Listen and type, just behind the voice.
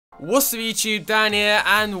What's up YouTube, Dan here,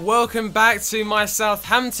 and welcome back to my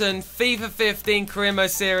Southampton FIFA 15 career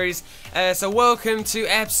mode series. So welcome to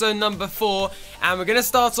episode number 4, and we're going to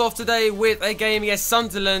start off today with a game against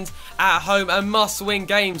Sunderland at home, a must-win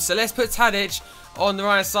game. So let's put Tadic on the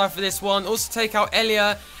right side for this one, also take out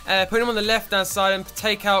Pellè, put him on the left hand side and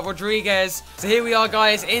take out Rodriguez. So here we are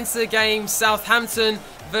guys, into the game, Southampton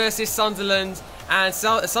versus Sunderland, and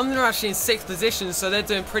Sunderland are actually in 6th position, so they're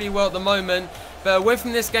doing pretty well at the moment. But a win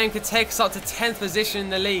from this game could take us up to 10th position in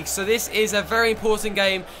the league. So this is a very important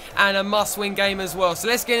game and a must-win game as well. So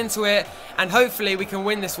let's get into it and hopefully we can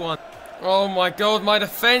win this one. Oh my god, my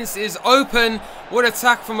defence is open. What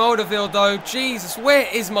attack from Alderweireld though. Jesus, where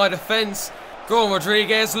is my defence? Go on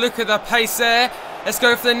Rodriguez, look at the pace there. Let's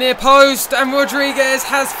go for the near post, and Rodriguez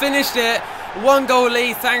has finished it. 1 goal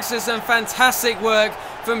lead thanks to some fantastic work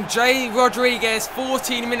from J. Rodriguez.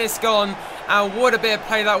 14 minutes gone, and what a bit of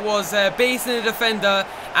play that was there, beating the defender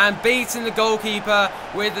and beating the goalkeeper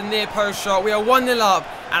with the near post shot. We are 1-0 up,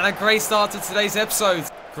 and a great start to today's episode.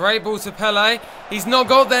 Great ball to Pellè. He's not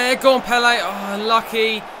got there. Go on Pellè. Oh,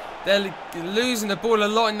 unlucky. They're losing the ball a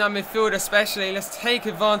lot in that midfield especially. Let's take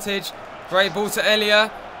advantage. Great ball to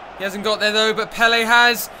Pellè. He hasn't got there though, but Pellè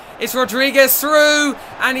has. It's Rodriguez through,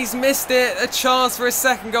 and he's missed it. A chance for his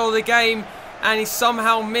second goal of the game, and he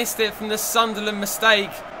somehow missed it from the Sunderland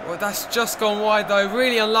mistake. Well, that's just gone wide though,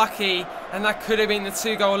 really unlucky, and that could have been the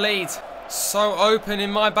 2-goal lead. So open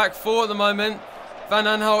in my back four at the moment. Van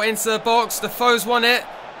Aanholt into the box, the foe's won it.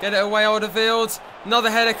 Get it away, Alderweireld.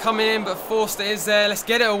 Another header coming in, but Forster is there. Let's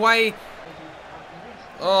get it away.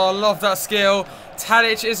 Oh, I love that skill.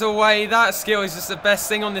 Tadic is away. That skill is just the best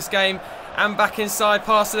thing on this game. And back inside,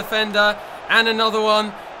 past the defender. And another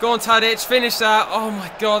one. Go on Tadic, finish that. Oh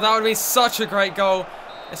my god, that would have been such a great goal.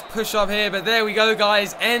 Let's push up here, but there we go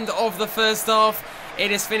guys. End of the first half.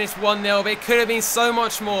 It is finished 1-0, but it could have been so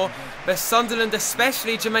much more. But Sunderland,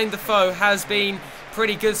 especially Jermaine Defoe, has been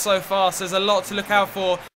pretty good so far, so there's a lot to look out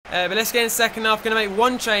for. But let's get in second half. Going to make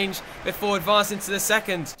one change before advancing to the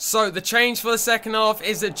second. So the change for the second half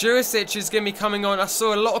is that Jurisic is going to be coming on. I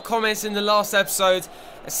saw a lot of comments in the last episode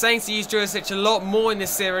saying to use Jurisic a lot more in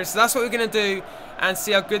this series. So that's what we're going to do and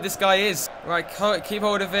see how good this guy is. Right, keep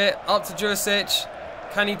hold of it. Up to Jurisic.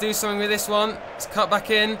 Can he do something with this one? Let's cut back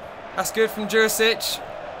in. That's good from Jurisic.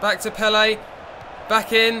 Back to Pellè.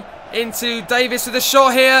 Back in. Into Davis with a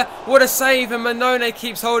shot here. What a save, and Manone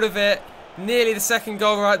keeps hold of it. Nearly the second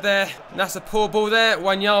goal right there. And that's a poor ball there.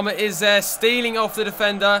 Wanyama is there, stealing off the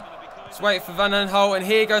defender. Let's wait for Van Aanholt, and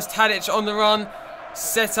here goes Tadic on the run.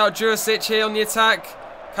 Set out Jurisic here on the attack.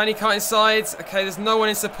 Can he cut inside? Okay, there's no one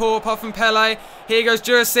in support apart from Pellè. Here goes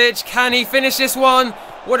Jurisic. Can he finish this one?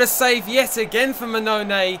 What a save yet again from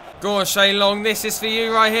Manone. Go on Shane Long, this is for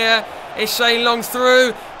you right here. It's Shane Long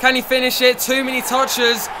through. Can he finish it? Too many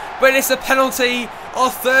touches, but it's a penalty.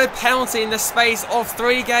 Our third penalty in the space of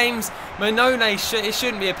 3 games. Manone, it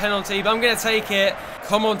shouldn't be a penalty, but I'm going to take it.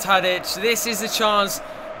 Come on Tadic, this is the chance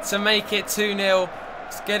to make it 2-0.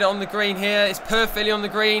 Let's get it on the green here. It's perfectly on the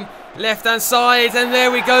green. Left hand side, and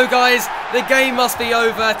there we go guys. The game must be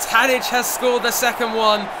over. Tadic has scored the second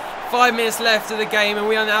one. 5 minutes left of the game, and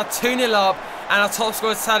we are now 2-0 up, and our top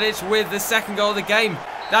scorer Tadic with the second goal of the game.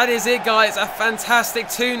 That is it guys, a fantastic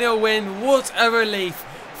 2-0 win. What a relief.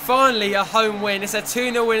 Finally a home win. It's a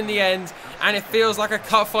 2-0 win in the end, and it feels like a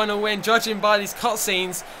cup final win judging by these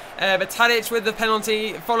cutscenes. But Tadic with the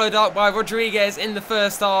penalty, followed up by Rodriguez in the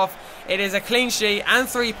first half. It is a clean sheet and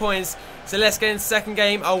 3 points. So let's get into the second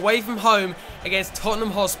game away from home against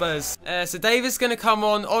Tottenham Hotspurs. So Davis is going to come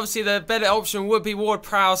on. Obviously the better option would be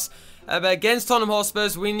Ward-Prowse. But against Tottenham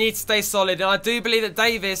Hotspurs, we need to stay solid. And I do believe that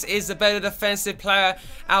Davis is the better defensive player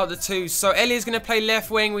out of the two. So Ellie is going to play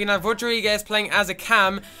left wing. We're going to have Rodriguez playing as a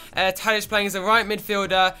cam. Tadic playing as a right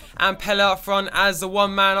midfielder. And Pellè up front as the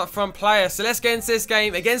one-man up front player. So let's get into this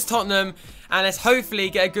game against Tottenham. And let's hopefully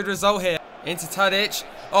get a good result here. Into Tadic.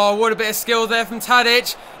 Oh, what a bit of skill there from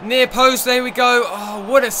Tadic. Near post, there we go. Oh,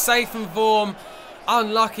 what a save from Vorm.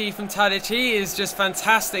 Unlucky from Tadic. He is just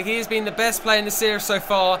fantastic. He has been the best player in the series so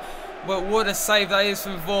far. But what a save that is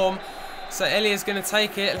from Vorm. So Ellie is going to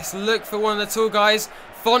take it. Let's look for one of the tall guys.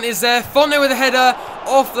 Font is there. Font with a header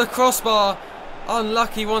off the crossbar.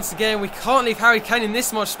 Unlucky once again. We can't leave Harry Kane in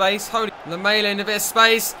this much space. Holy Lamela in a bit of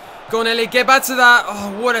space. Go on Ellie, get back to that.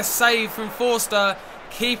 Oh, what a save from Forster.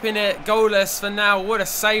 Keeping it goalless for now. What a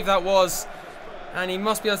save that was. And he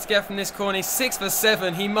must be able to get from this corner. He's 6 for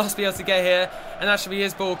 7. He must be able to get here. And that should be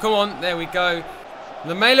his ball. Come on. There we go.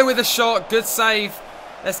 Lamela with a shot. Good save.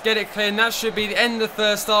 Let's get it clear, and that should be the end of the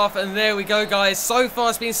first half. And there we go, guys. So far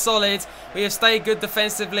it's been solid. We have stayed good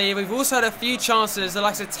defensively. We've also had a few chances. The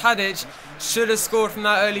likes of Tadic should have scored from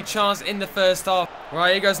that early chance in the first half.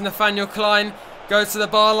 Right, here goes Nathaniel Klein. Go to the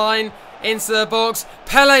bar line, into the box.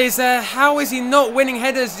 Pellè is there. How is he not winning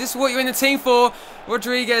headers? This is what you're in the team for.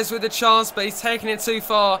 Rodriguez with the chance, but he's taking it too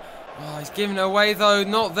far. Oh, he's giving it away though.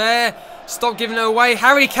 Not there. Stop giving it away.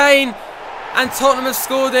 Harry Kane. And Tottenham have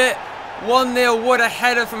scored it. 1-0. What a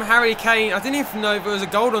header from Harry Kane. I didn't even know if it was a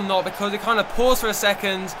goal or not because it kind of paused for a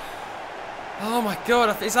second. Oh my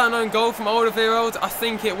god. Is that an own goal from Alderweireld? I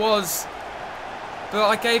think it was. But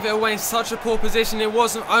I gave it away in such a poor position. It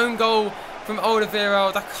was an own goal from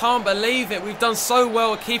Alderweireld. I can't believe it. We've done so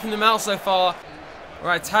well at keeping them out so far.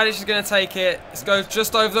 Right, Tadic is going to take it. This goes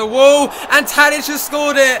just over the wall. And Tadic has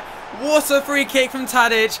scored it. What a free kick from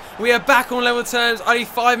Tadic. We are back on level terms only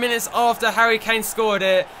 5 minutes after Harry Kane scored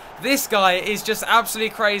it. This guy is just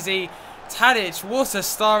absolutely crazy. Tadic, what a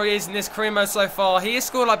star he is in this career mode so far. He has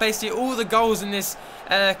scored like basically all the goals in this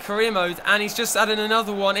career mode. And he's just added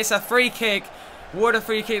another one. It's a free kick. What a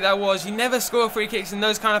free kick that was. You never score free kicks in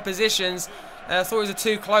those kind of positions. I thought it was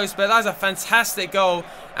too close, but that was a fantastic goal.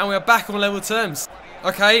 And we're back on level terms.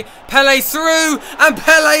 Okay, Pellè through, and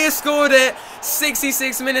Pellè has scored it.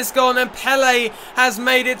 66 minutes gone, and Pellè has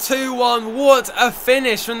made it 2-1. What a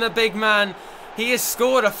finish from the big man. He has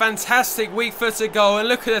scored a fantastic weak-footed goal, and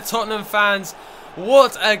look at the Tottenham fans.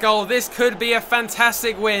 What a goal. This could be a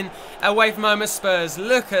fantastic win away from home at Spurs.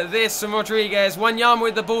 Look at this from Rodriguez. Wanyama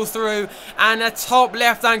with the ball through, and a top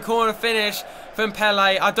left-hand corner finish from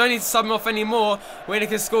Pellè. I don't need to sub him off anymore when he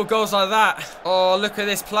can score goals like that. Oh, look at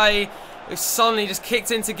this play. We've suddenly just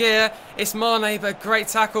kicked into gear. It's Mane, but great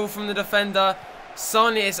tackle from the defender.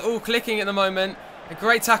 Suddenly it's all clicking at the moment. A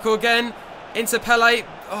great tackle again into Pellè.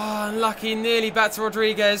 Oh, unlucky. Nearly back to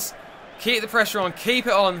Rodriguez. Keep the pressure on. Keep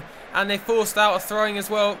it on. And they forced out a throwing as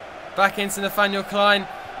well. Back into Nathaniel Klein.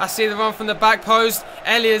 I see the run from the back post.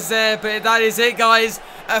 Elliott's there, but that is it, guys.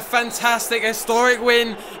 A fantastic, historic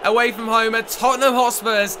win away from home at Tottenham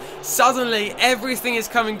Hotspurs. Suddenly, everything is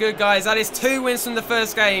coming good, guys. That is 2 wins from the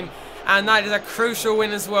first game. And that is a crucial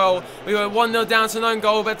win as well. We were 1-0 down to an own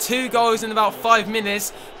goal, but 2 goals in about 5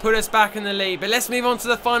 minutes put us back in the lead. But let's move on to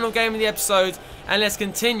the final game of the episode, and let's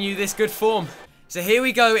continue this good form. So here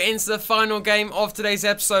we go into the final game of today's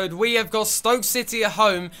episode. We have got Stoke City at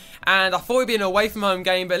home, and I thought it'd be an away from home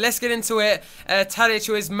game, but let's get into it. Tadic,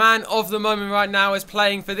 who is man of the moment right now, is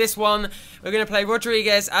playing for this one. We're going to play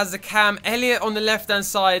Rodriguez as the cam, Elliott on the left-hand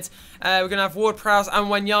side. We're going to have Ward-Prowse and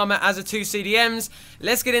Wanyama as the 2 CDMs.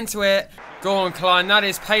 Let's get into it. Go on, Klein. That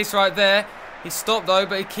is pace right there. He stopped though,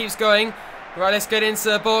 but he keeps going. Right, let's get into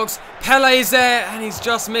the box. Pellè is there, and he's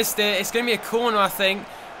just missed it. It's going to be a corner, I think.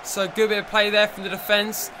 So good bit of play there from the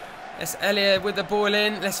defence. It's Elliott with the ball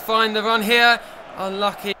in. Let's find the run here.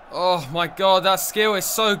 Unlucky. Oh my god, that skill is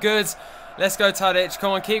so good. Let's go, Tadic.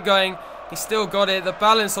 Come on, keep going. He's still got it. The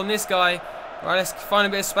balance on this guy. Right, let's find a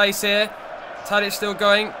bit of space here. Tadic still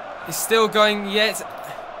going. He's still going yet.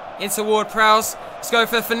 Into Ward-Prowse. Let's go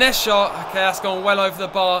for the finesse shot. Okay, that's gone well over the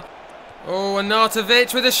bar. Oh, and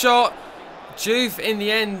Nartovic with a shot. Juve in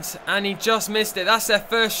the end, and he just missed it. That's their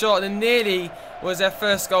first shot, and nearly was their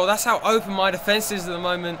first goal. That's how open my defence is at the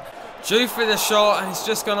moment. Juve with a shot, and it's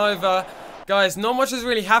just gone over. Guys, not much has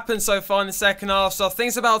really happened so far in the second half, so I think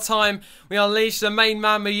it's about time we unleash the main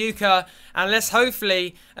man, Mayuka, and let's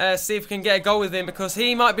hopefully see if we can get a goal with him, because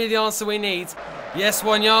he might be the answer we need. Yes,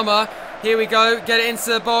 Wanyama. Here we go. Get it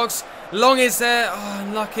into the box. Long is there. Oh,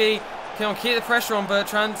 unlucky. Come on, keep the pressure on,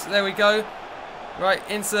 Bertrand. There we go. Right,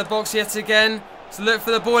 into the box yet again. So look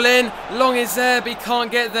for the ball in. Long is there, but he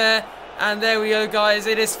can't get there. And there we go, guys.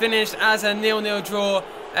 It is finished as a 0-0 draw.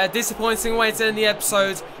 A disappointing way to end the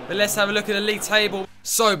episode. But let's have a look at the league table.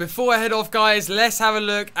 So before I head off, guys, let's have a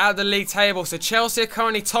look at the league table. So Chelsea are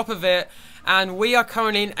currently top of it, and we are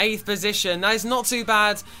currently in 8th position. That is not too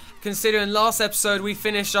bad, considering last episode we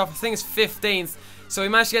finished off, I think it's 15th. So we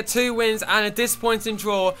managed to get 2 wins and a disappointing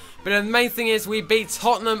draw. But the main thing is we beat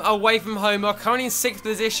Tottenham away from home. We're currently in 6th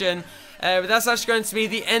position. But that's actually going to be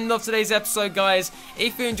the end of today's episode, guys.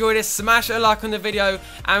 If you enjoyed it, smash a like on the video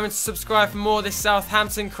and subscribe for more of this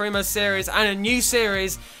Southampton Cremo series and a new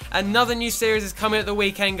series. Another new series is coming at the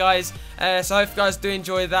weekend, guys. So I hope you guys do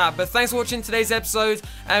enjoy that. But thanks for watching today's episode.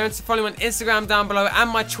 And to follow me on Instagram down below and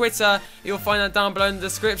my Twitter. You'll find that down below in the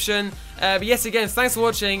description. But yet again, thanks for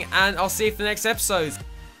watching, and I'll see you for the next episode.